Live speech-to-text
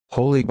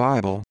Holy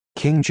Bible,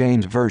 King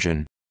James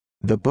Version.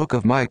 The Book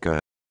of Micah.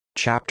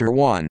 Chapter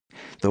 1.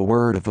 The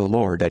word of the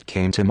Lord that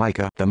came to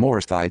Micah the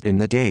Morasthite in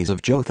the days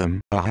of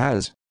Jotham,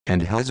 Ahaz,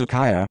 and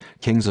Hezekiah,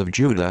 kings of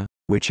Judah,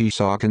 which he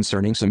saw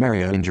concerning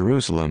Samaria and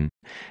Jerusalem.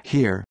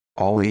 Hear,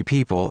 all ye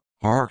people,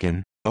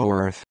 hearken, O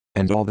earth,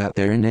 and all that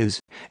therein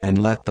is,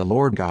 and let the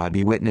Lord God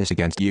be witness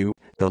against you,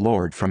 the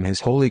Lord from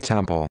his holy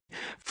temple.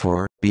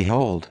 For,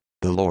 behold,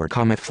 the Lord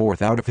cometh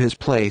forth out of his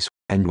place,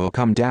 and will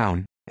come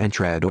down, and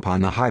tread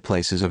upon the high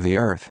places of the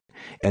earth.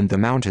 And the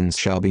mountains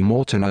shall be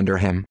molten under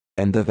him,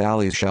 and the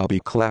valleys shall be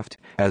cleft,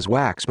 as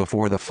wax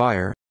before the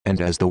fire, and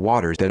as the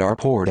waters that are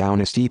poured down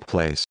a steep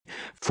place.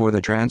 For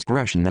the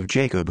transgression of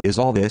Jacob is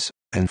all this,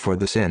 and for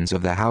the sins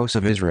of the house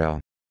of Israel.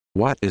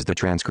 What is the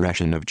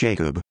transgression of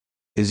Jacob?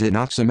 Is it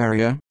not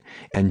Samaria?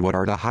 And what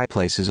are the high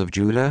places of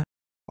Judah?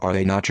 Are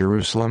they not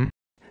Jerusalem?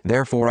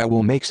 Therefore I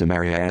will make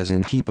Samaria as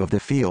an heap of the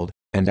field,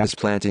 and as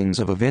plantings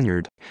of a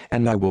vineyard,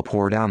 and I will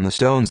pour down the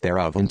stones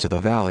thereof into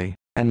the valley,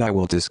 and I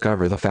will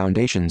discover the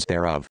foundations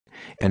thereof.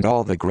 And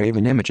all the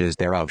graven images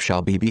thereof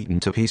shall be beaten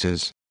to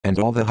pieces, and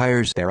all the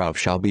hires thereof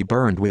shall be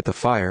burned with the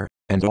fire,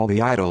 and all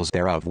the idols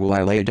thereof will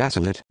I lay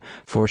desolate,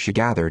 for she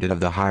gathered it of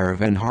the hire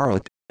of an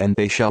harlot, and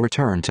they shall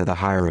return to the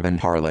hire of an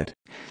harlot.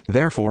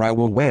 Therefore I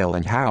will wail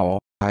and howl,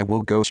 I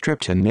will go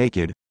stripped and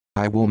naked,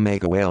 I will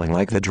make a wailing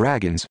like the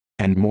dragons,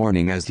 and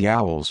mourning as the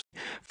owls.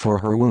 For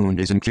her wound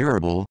is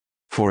incurable,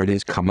 for it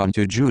is come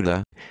unto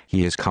Judah,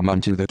 he is come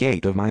unto the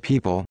gate of my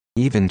people,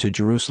 even to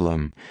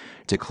Jerusalem.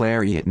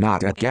 Declare ye it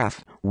not at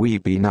Gath,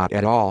 weep ye not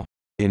at all.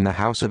 In the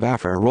house of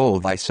Aphrah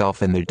roll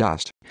thyself in the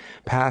dust.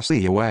 Pass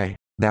thee away,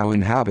 thou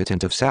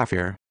inhabitant of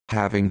Saphir,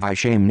 having thy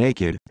shame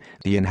naked.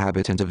 The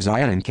inhabitant of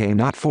Zion came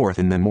not forth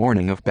in the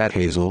morning of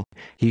Beth-hazel,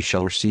 he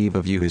shall receive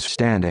of you his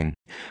standing.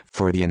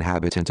 For the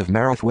inhabitant of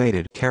Marath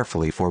waited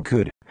carefully for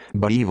good,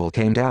 but evil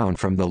came down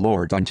from the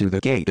Lord unto the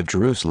gate of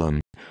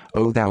Jerusalem.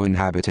 O thou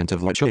inhabitant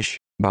of Lachish,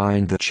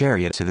 bind the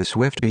chariot to the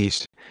swift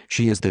beast,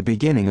 she is the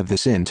beginning of the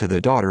sin to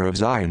the daughter of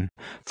Zion,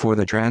 for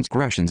the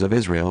transgressions of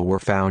Israel were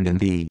found in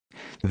thee.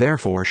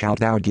 Therefore shalt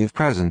thou give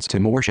presents to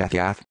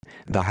Moresheth,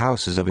 the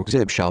houses of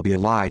Achzib shall be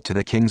allied to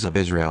the kings of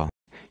Israel.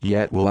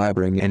 Yet will I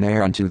bring an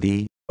heir unto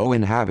thee, O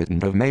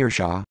inhabitant of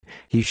Mareshah,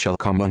 he shall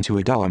come unto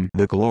Adullam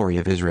the glory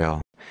of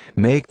Israel.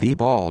 Make thee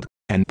bald,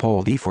 and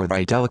poll thee for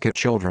thy delicate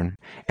children,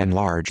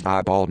 enlarge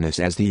thy baldness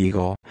as the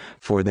eagle,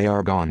 for they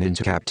are gone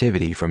into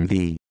captivity from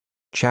thee.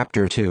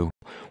 Chapter 2.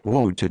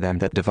 Woe to them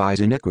that devise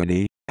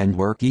iniquity, and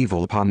work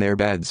evil upon their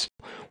beds.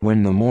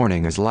 When the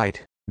morning is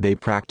light, they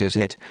practice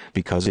it,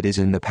 because it is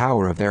in the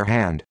power of their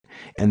hand.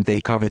 And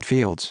they covet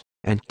fields,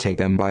 and take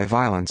them by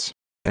violence,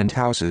 and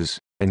houses,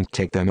 and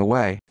take them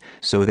away.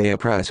 So they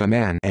oppress a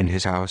man and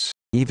his house,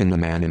 even the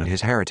man in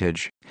his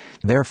heritage.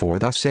 Therefore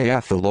thus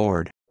saith the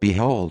Lord,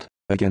 Behold,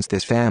 against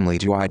this family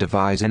do I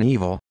devise an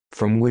evil,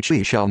 from which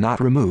ye shall not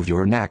remove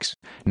your necks,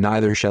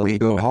 neither shall ye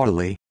go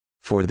haughtily.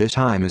 For this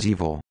time is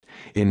evil.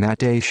 In that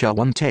day shall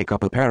one take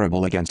up a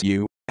parable against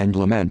you, and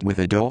lament with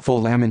a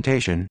doleful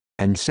lamentation,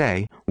 and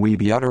say, We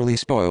be utterly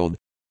spoiled.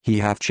 He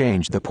hath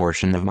changed the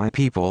portion of my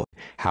people,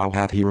 how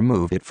hath he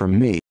removed it from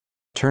me?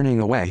 Turning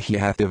away he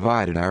hath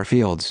divided our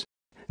fields.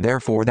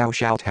 Therefore thou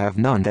shalt have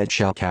none that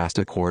shall cast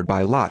a cord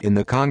by lot in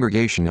the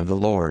congregation of the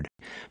Lord.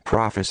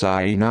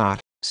 Prophesy ye not,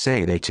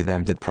 say they to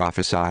them that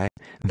prophesy,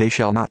 they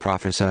shall not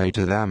prophesy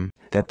to them,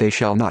 that they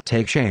shall not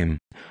take shame.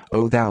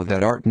 O thou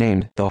that art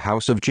named the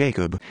house of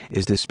Jacob,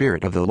 is the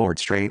spirit of the Lord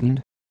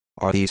straitened?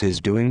 Are these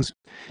his doings?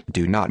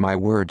 Do not my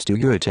words do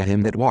good to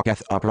him that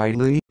walketh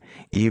uprightly?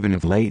 Even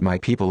of late my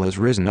people is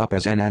risen up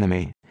as an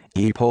enemy.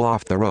 Ye pull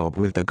off the robe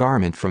with the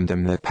garment from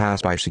them that pass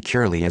by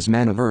securely as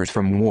men averse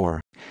from war.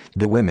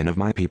 The women of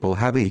my people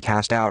have ye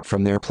cast out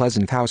from their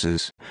pleasant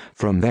houses,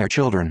 from their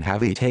children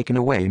have ye taken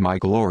away my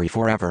glory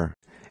forever.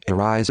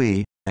 Arise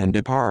ye, and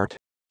depart,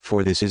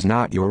 for this is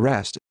not your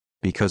rest.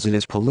 Because it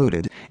is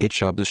polluted, it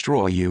shall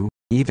destroy you,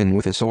 even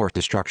with a sore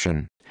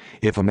destruction.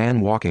 If a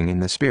man walking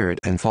in the spirit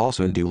and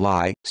falsehood do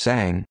lie,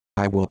 saying,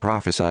 I will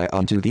prophesy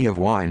unto thee of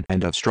wine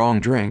and of strong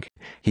drink,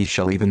 he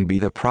shall even be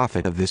the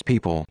prophet of this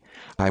people.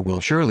 I will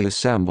surely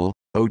assemble,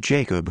 O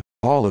Jacob,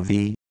 all of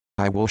thee,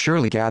 I will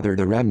surely gather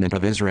the remnant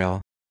of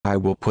Israel. I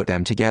will put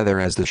them together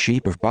as the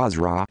sheep of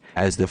Bozrah,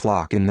 as the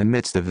flock in the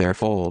midst of their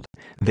fold.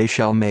 They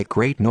shall make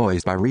great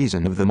noise by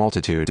reason of the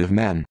multitude of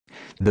men.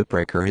 The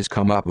breaker is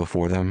come up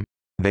before them.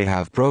 They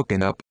have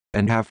broken up,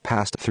 and have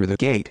passed through the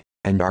gate,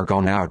 and are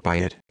gone out by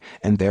it,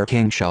 and their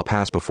king shall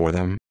pass before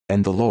them,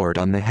 and the Lord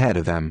on the head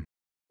of them.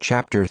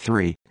 Chapter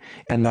 3.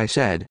 And I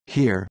said,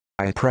 Hear,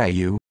 I pray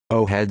you,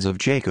 O heads of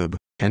Jacob,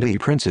 and ye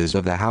princes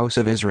of the house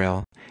of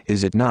Israel,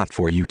 is it not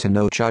for you to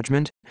know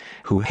judgment?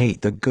 Who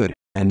hate the good,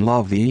 and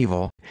love the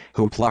evil,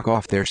 who pluck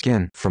off their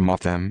skin from off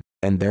them,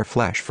 and their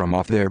flesh from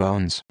off their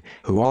bones,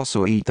 who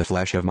also eat the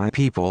flesh of my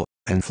people,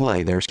 and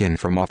flay their skin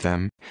from off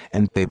them,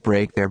 and they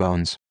break their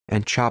bones,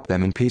 and chop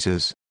them in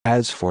pieces.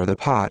 As for the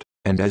pot,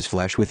 and as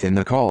flesh within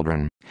the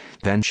cauldron.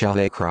 Then shall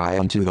they cry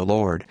unto the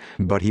Lord,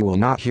 but he will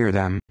not hear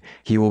them.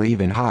 He will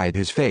even hide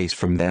his face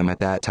from them at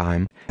that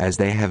time, as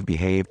they have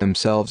behaved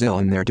themselves ill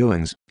in their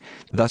doings.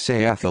 Thus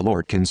saith the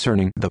Lord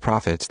concerning the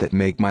prophets that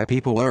make my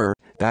people err,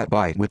 that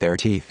bite with their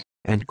teeth,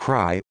 and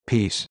cry,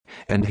 Peace,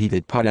 and he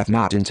that putteth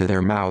not into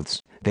their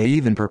mouths, they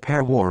even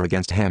prepare war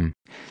against him.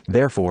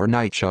 Therefore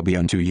night shall be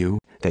unto you,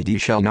 that ye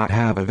shall not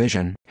have a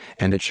vision,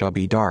 and it shall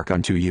be dark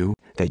unto you,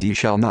 that ye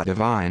shall not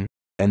divine.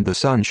 And the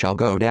sun shall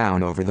go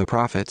down over the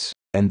prophets,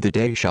 and the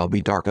day shall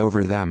be dark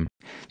over them.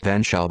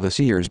 Then shall the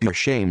seers be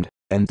ashamed,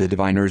 and the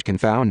diviners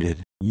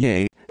confounded,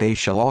 yea, they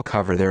shall all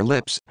cover their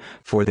lips,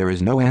 for there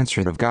is no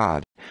answer of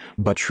God.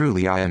 But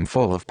truly I am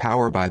full of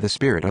power by the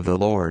Spirit of the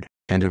Lord,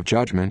 and of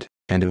judgment,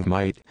 and of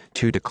might,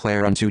 to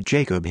declare unto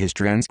Jacob his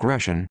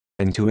transgression,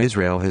 and to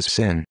Israel his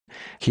sin.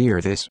 Hear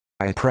this,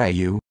 I pray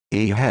you,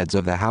 ye heads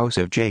of the house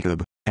of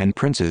Jacob, and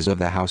princes of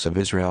the house of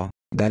Israel,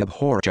 that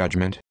abhor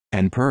judgment,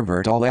 and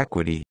pervert all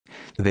equity.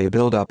 They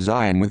build up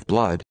Zion with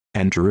blood,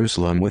 and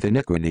Jerusalem with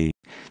iniquity.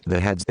 The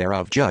heads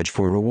thereof judge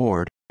for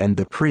reward, and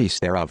the priests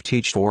thereof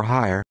teach for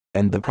hire,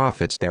 and the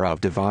prophets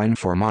thereof divine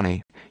for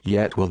money.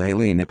 Yet will they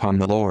lean upon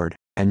the Lord,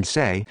 and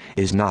say,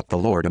 Is not the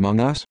Lord among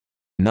us?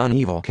 None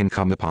evil can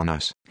come upon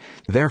us.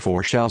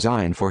 Therefore shall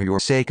Zion for your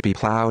sake be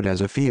plowed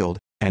as a field,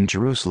 and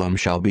Jerusalem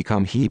shall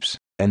become heaps,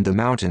 and the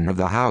mountain of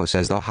the house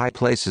as the high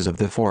places of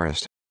the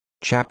forest.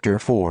 Chapter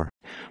 4.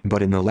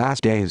 But in the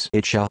last days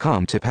it shall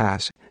come to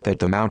pass, that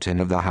the mountain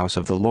of the house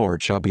of the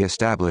Lord shall be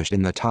established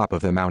in the top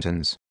of the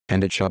mountains,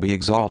 and it shall be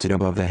exalted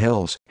above the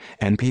hills,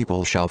 and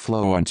people shall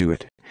flow unto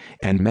it.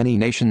 And many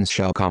nations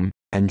shall come,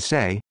 and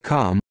say,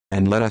 Come,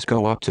 and let us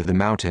go up to the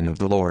mountain of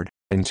the Lord,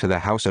 and to the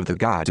house of the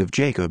God of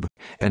Jacob,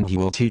 and he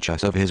will teach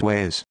us of his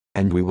ways,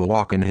 and we will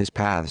walk in his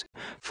paths.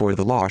 For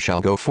the law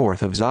shall go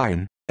forth of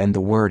Zion, and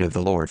the word of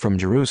the Lord from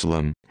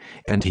Jerusalem.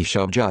 And he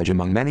shall judge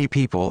among many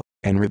people,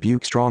 and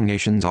rebuke strong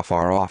nations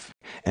afar off,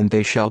 and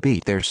they shall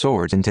beat their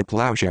swords into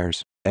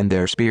plowshares, and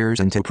their spears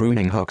into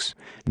pruning hooks.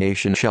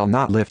 Nation shall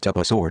not lift up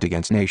a sword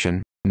against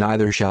nation,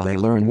 neither shall they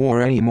learn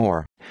war any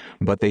more.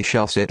 But they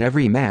shall sit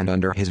every man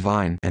under his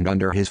vine and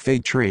under his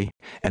fig tree,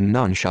 and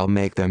none shall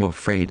make them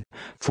afraid,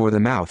 for the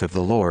mouth of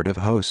the Lord of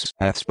hosts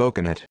hath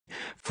spoken it.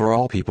 For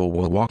all people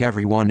will walk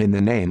every one in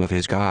the name of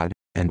his God,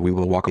 and we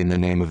will walk in the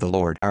name of the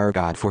Lord our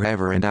God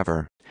forever and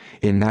ever.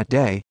 In that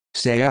day,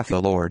 saith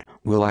the Lord,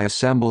 will I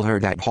assemble her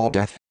that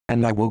halteth,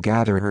 and I will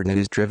gather her that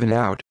is driven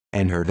out,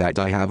 and her that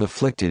I have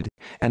afflicted,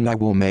 and I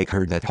will make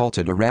her that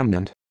halted a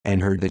remnant,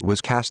 and her that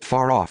was cast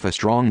far off a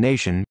strong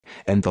nation,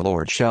 and the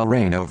Lord shall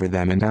reign over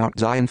them in Mount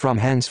Zion from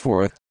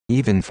henceforth,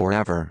 even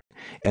forever.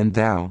 And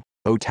thou,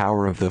 O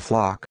tower of the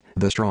flock,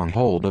 the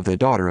stronghold of the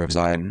daughter of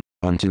Zion,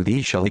 unto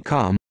thee shall he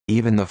come,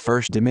 even the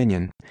first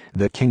dominion,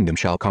 the kingdom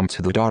shall come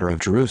to the daughter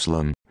of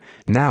Jerusalem.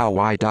 Now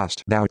why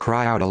dost thou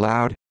cry out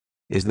aloud?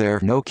 Is there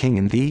no king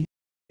in thee?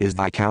 Is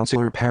thy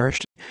counselor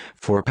perished?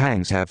 For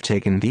pangs have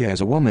taken thee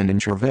as a woman in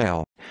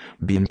travail.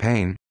 Be in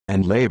pain,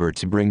 and labor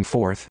to bring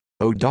forth,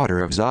 O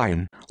daughter of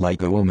Zion,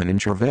 like a woman in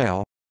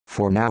travail.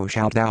 For now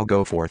shalt thou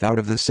go forth out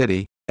of the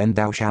city, and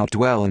thou shalt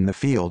dwell in the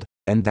field,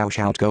 and thou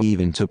shalt go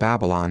even to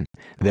Babylon.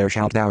 There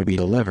shalt thou be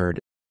delivered.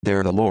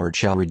 There the Lord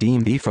shall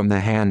redeem thee from the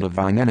hand of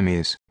thine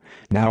enemies.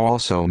 Now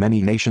also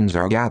many nations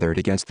are gathered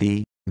against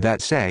thee,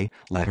 that say,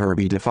 Let her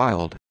be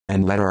defiled,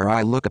 and let our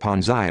eye look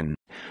upon Zion.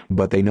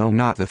 But they know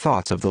not the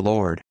thoughts of the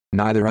Lord,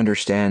 neither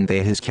understand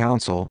they his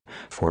counsel,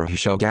 for he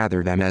shall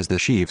gather them as the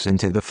sheaves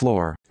into the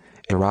floor.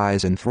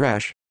 Arise and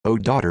thresh, O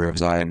daughter of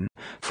Zion,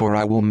 for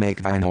I will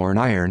make thine horn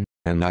iron,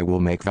 and I will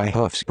make thy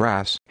hoofs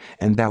brass,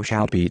 and thou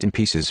shalt beat in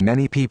pieces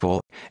many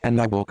people,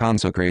 and I will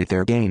consecrate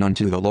their gain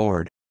unto the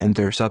Lord, and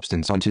their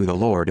substance unto the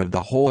Lord of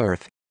the whole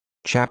earth.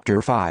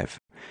 Chapter 5.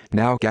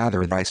 Now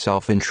gather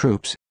thyself in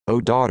troops, O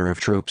daughter of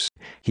troops,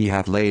 he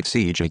hath laid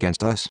siege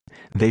against us.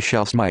 They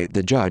shall smite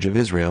the judge of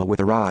Israel with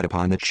a rod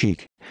upon the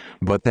cheek.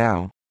 But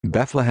thou,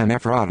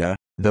 Beth-le-aphrah,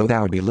 though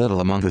thou be little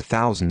among the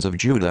thousands of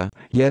Judah,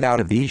 yet out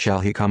of thee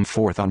shall he come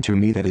forth unto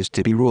me that is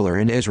to be ruler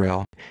in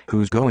Israel,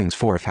 whose goings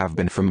forth have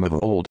been from of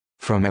old,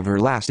 from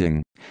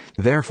everlasting.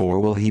 Therefore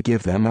will he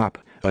give them up,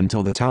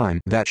 until the time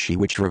that she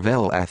which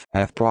travaileth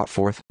hath brought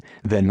forth.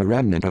 Then the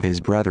remnant of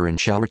his brethren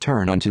shall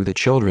return unto the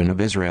children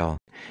of Israel.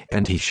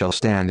 And he shall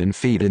stand and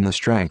feed in the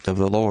strength of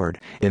the Lord,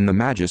 in the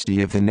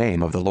majesty of the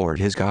name of the Lord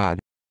his God.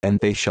 And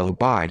they shall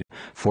abide,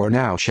 for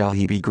now shall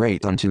he be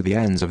great unto the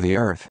ends of the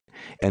earth.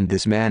 And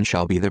this man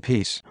shall be the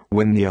peace,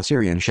 when the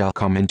Assyrian shall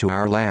come into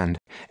our land,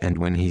 and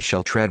when he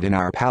shall tread in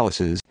our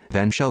palaces,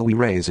 then shall we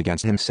raise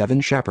against him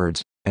 7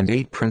 shepherds, and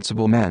 8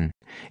 principal men.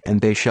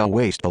 And they shall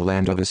waste the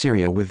land of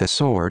Assyria with the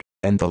sword,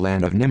 and the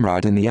land of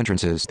Nimrod in the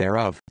entrances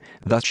thereof.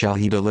 Thus shall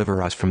he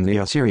deliver us from the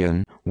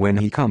Assyrian, when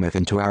he cometh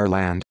into our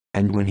land,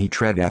 and when he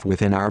treadeth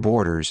within our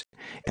borders.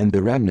 And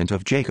the remnant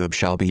of Jacob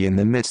shall be in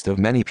the midst of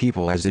many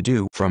people as the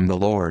dew from the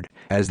Lord,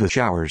 as the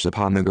showers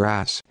upon the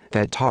grass,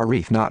 that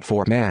tarrieth not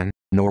for man,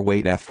 nor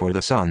waiteth for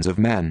the sons of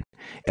men.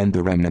 And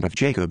the remnant of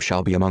Jacob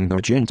shall be among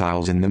the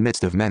Gentiles in the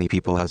midst of many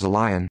people, as a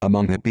lion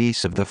among the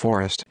beasts of the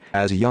forest,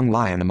 as a young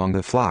lion among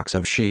the flocks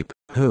of sheep,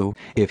 who,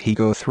 if he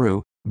go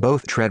through,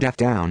 both treadeth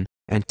down,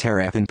 and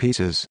teareth in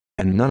pieces,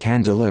 and none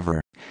can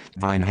deliver.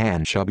 Thine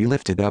hand shall be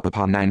lifted up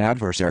upon thine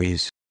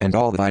adversaries, and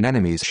all thine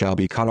enemies shall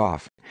be cut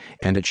off.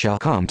 And it shall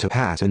come to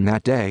pass in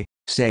that day,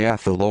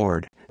 saith the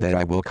Lord, that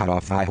I will cut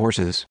off thy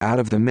horses out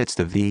of the midst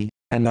of thee,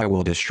 and I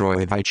will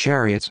destroy thy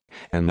chariots,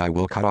 and I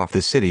will cut off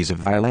the cities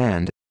of thy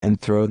land, and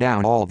throw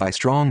down all thy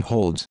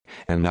strongholds,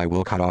 and I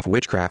will cut off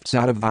witchcrafts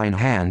out of thine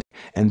hand,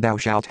 and thou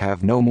shalt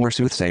have no more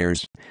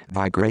soothsayers.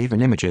 Thy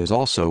graven images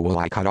also will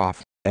I cut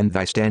off, and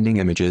thy standing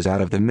images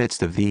out of the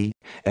midst of thee,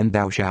 and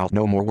thou shalt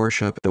no more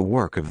worship the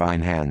work of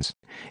thine hands.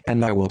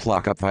 And I will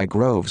pluck up thy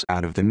groves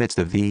out of the midst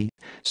of thee,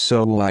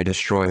 so will I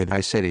destroy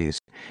thy cities.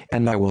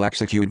 And I will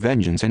execute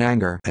vengeance and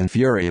anger and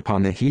fury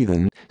upon the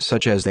heathen,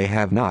 such as they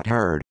have not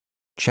heard.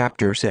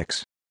 Chapter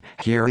 6.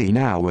 Hear ye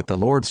now what the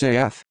Lord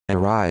saith,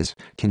 Arise,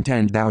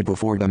 contend thou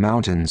before the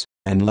mountains,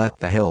 and let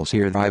the hills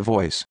hear thy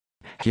voice.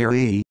 Hear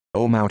ye,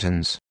 O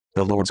mountains,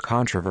 the Lord's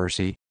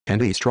controversy,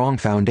 and ye strong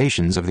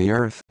foundations of the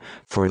earth,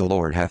 for the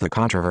Lord hath a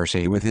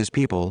controversy with his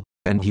people,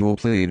 and he will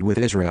plead with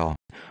Israel.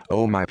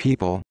 O my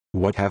people,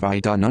 what have I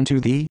done unto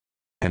thee?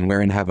 And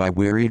wherein have I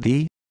wearied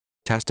thee?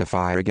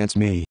 Testify against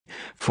me.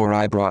 For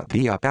I brought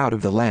thee up out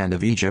of the land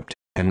of Egypt,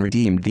 and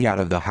redeemed thee out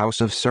of the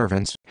house of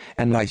servants,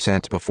 and I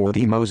sent before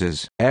thee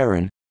Moses,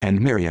 Aaron, and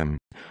Miriam.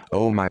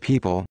 O my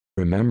people,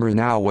 remember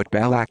now what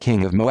Balak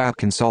king of Moab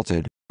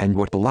consulted, and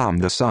what Balaam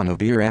the son of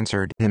Beor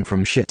answered him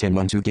from Shittim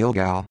unto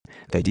Gilgal,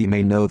 that ye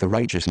may know the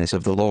righteousness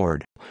of the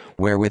Lord.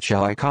 Wherewith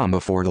shall I come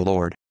before the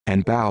Lord,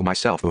 and bow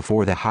myself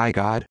before the high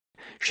God?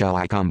 Shall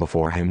I come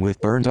before him with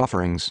burnt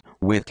offerings,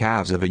 with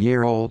calves of a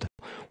year old?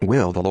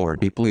 Will the Lord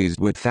be pleased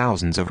with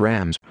thousands of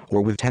rams,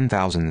 or with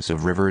 10,000s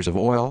of rivers of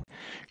oil?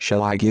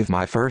 Shall I give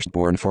my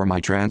firstborn for my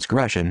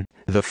transgression,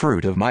 the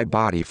fruit of my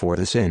body for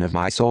the sin of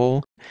my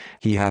soul?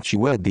 He hath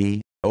shewed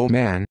thee, O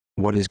man,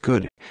 what is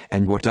good,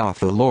 and what doth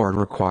the Lord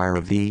require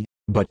of thee,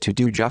 but to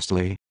do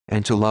justly,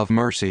 and to love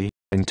mercy,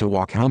 and to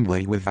walk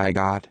humbly with thy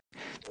God.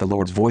 The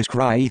Lord's voice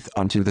crieth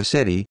unto the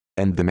city,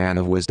 and the man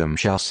of wisdom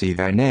shall see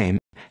thy name.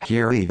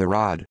 Hear ye the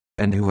rod,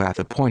 and who hath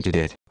appointed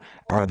it?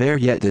 Are there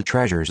yet the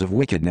treasures of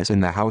wickedness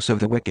in the house of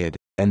the wicked,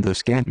 and the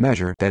scant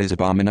measure that is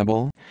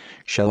abominable?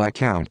 Shall I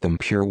count them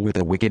pure with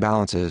the wicked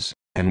balances,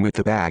 and with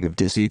the bag of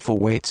deceitful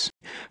weights?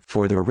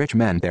 For the rich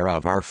men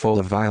thereof are full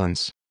of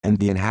violence, and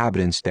the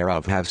inhabitants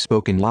thereof have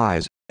spoken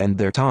lies, and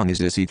their tongue is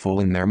deceitful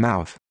in their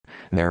mouth.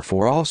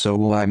 Therefore also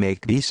will I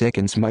make thee sick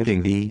in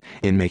smiting thee,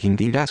 in making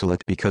thee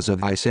desolate because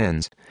of thy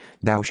sins.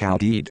 Thou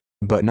shalt eat,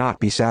 but not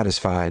be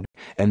satisfied,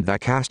 and thy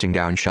casting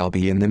down shall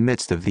be in the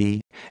midst of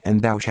thee,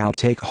 and thou shalt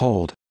take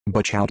hold,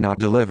 but shalt not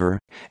deliver,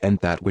 and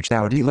that which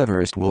thou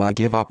deliverest will I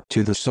give up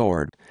to the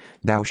sword.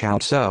 Thou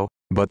shalt sow,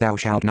 but thou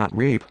shalt not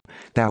reap.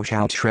 Thou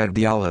shalt shred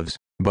the olives,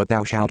 but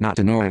thou shalt not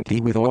anoint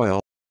thee with oil,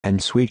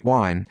 and sweet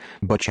wine,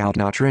 but shalt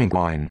not drink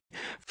wine.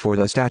 For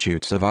the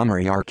statutes of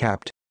Omri are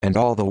kept, and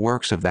all the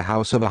works of the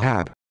house of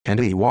Ahab, and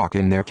he walk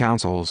in their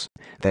counsels,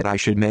 that I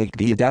should make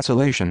thee a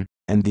desolation,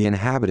 and the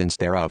inhabitants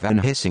thereof an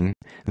hissing.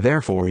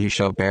 Therefore he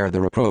shall bear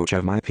the reproach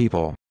of my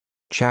people.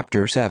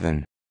 Chapter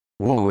 7.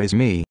 Woe is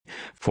me!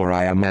 For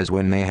I am as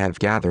when they have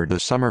gathered the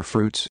summer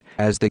fruits,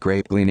 as the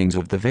grape gleanings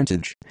of the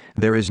vintage.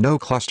 There is no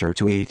cluster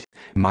to eat.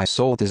 My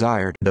soul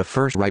desired the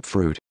first ripe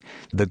fruit.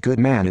 The good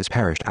man is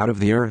perished out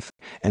of the earth,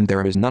 and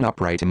there is none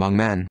upright among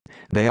men.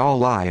 They all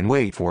lie in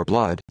wait for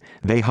blood.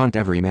 They hunt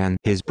every man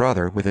his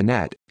brother with a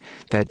net,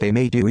 that they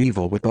may do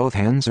evil with both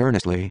hands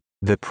earnestly.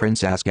 The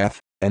prince asketh,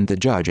 and the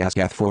judge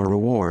asketh for a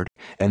reward,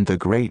 and the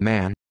great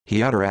man,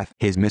 he uttereth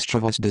his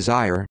mischievous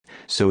desire,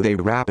 so they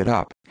wrap it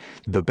up.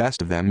 The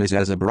best of them is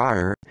as a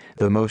briar,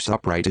 the most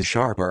upright is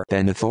sharper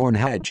than a thorn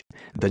hedge.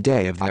 The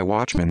day of thy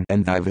watchman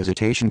and thy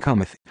visitation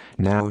cometh,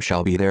 now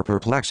shall be their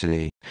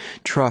perplexity.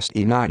 Trust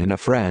ye not in a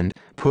friend,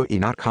 put ye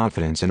not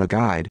confidence in a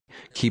guide.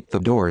 Keep the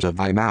doors of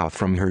thy mouth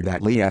from her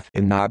that lieth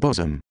in thy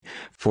bosom.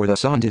 For the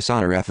son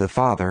dishonoureth the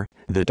father,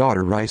 the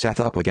daughter riseth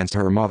up against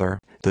her mother,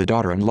 the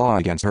daughter-in-law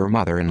against her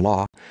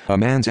mother-in-law. A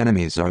man's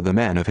enemies are the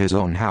men of his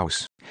own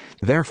house.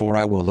 Therefore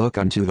I will look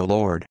unto the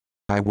Lord.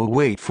 I will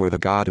wait for the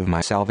God of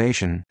my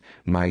salvation.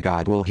 My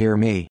God will hear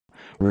me.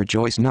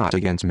 Rejoice not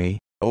against me,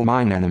 O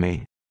mine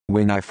enemy.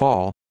 When I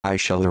fall, I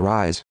shall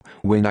arise.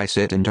 When I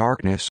sit in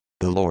darkness,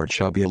 the Lord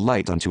shall be a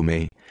light unto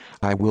me.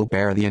 I will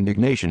bear the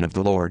indignation of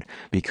the Lord,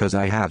 because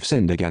I have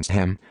sinned against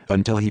him,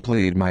 until he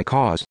plead my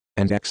cause,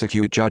 and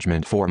execute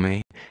judgment for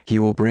me. He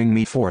will bring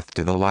me forth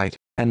to the light,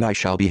 and I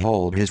shall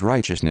behold his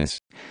righteousness.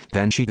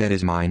 Then she that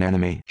is mine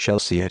enemy shall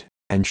see it,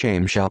 and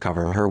shame shall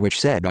cover her which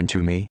said unto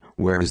me,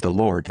 Where is the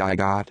Lord thy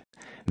God?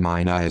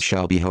 Mine eyes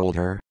shall behold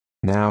her.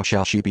 Now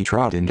shall she be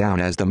trodden down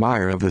as the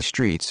mire of the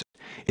streets.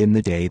 In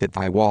the day that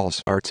thy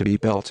walls are to be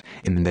built,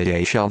 in the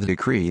day shall the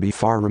decree be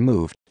far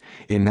removed.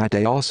 In that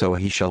day also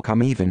he shall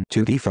come even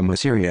to thee from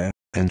Assyria,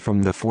 and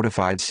from the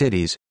fortified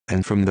cities,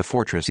 and from the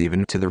fortress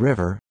even to the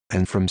river,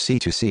 and from sea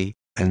to sea,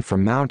 and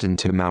from mountain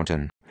to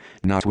mountain.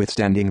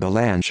 Notwithstanding the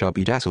land shall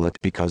be desolate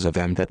because of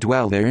them that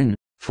dwell therein,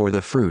 for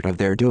the fruit of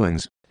their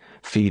doings.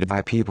 Feed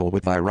thy people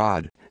with thy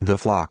rod, the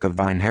flock of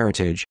thine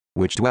heritage,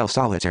 which dwell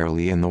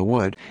solitarily in the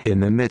wood, in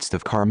the midst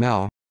of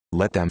Carmel.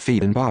 Let them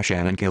feed in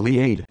Bashan and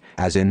Gilead,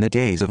 as in the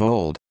days of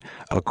old.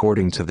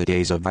 According to the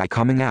days of thy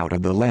coming out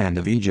of the land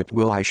of Egypt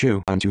will I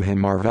shew unto him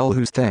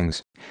marvellous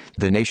things.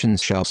 The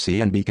nations shall see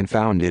and be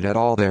confounded at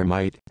all their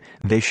might.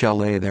 They shall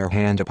lay their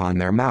hand upon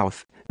their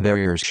mouth, their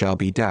ears shall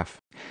be deaf.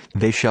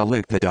 They shall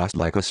lick the dust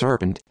like a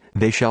serpent,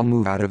 they shall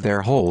move out of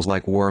their holes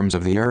like worms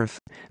of the earth.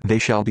 They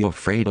shall be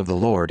afraid of the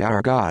Lord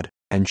our God,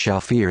 and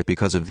shall fear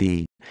because of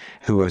thee.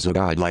 Who is a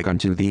God like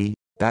unto thee,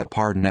 that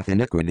pardoneth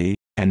iniquity,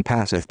 and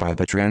passeth by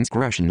the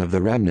transgression of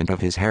the remnant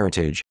of his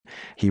heritage?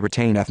 He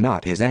retaineth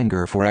not his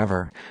anger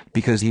forever,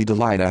 because he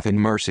delighteth in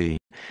mercy.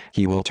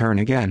 He will turn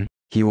again,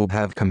 he will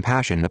have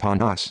compassion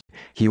upon us,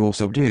 he will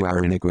subdue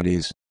our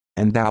iniquities.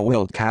 And thou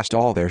wilt cast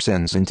all their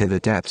sins into the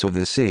depths of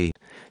the sea.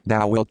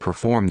 Thou wilt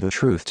perform the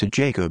truth to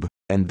Jacob,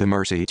 and the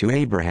mercy to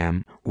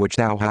Abraham, which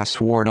thou hast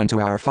sworn unto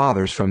our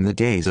fathers from the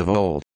days of old.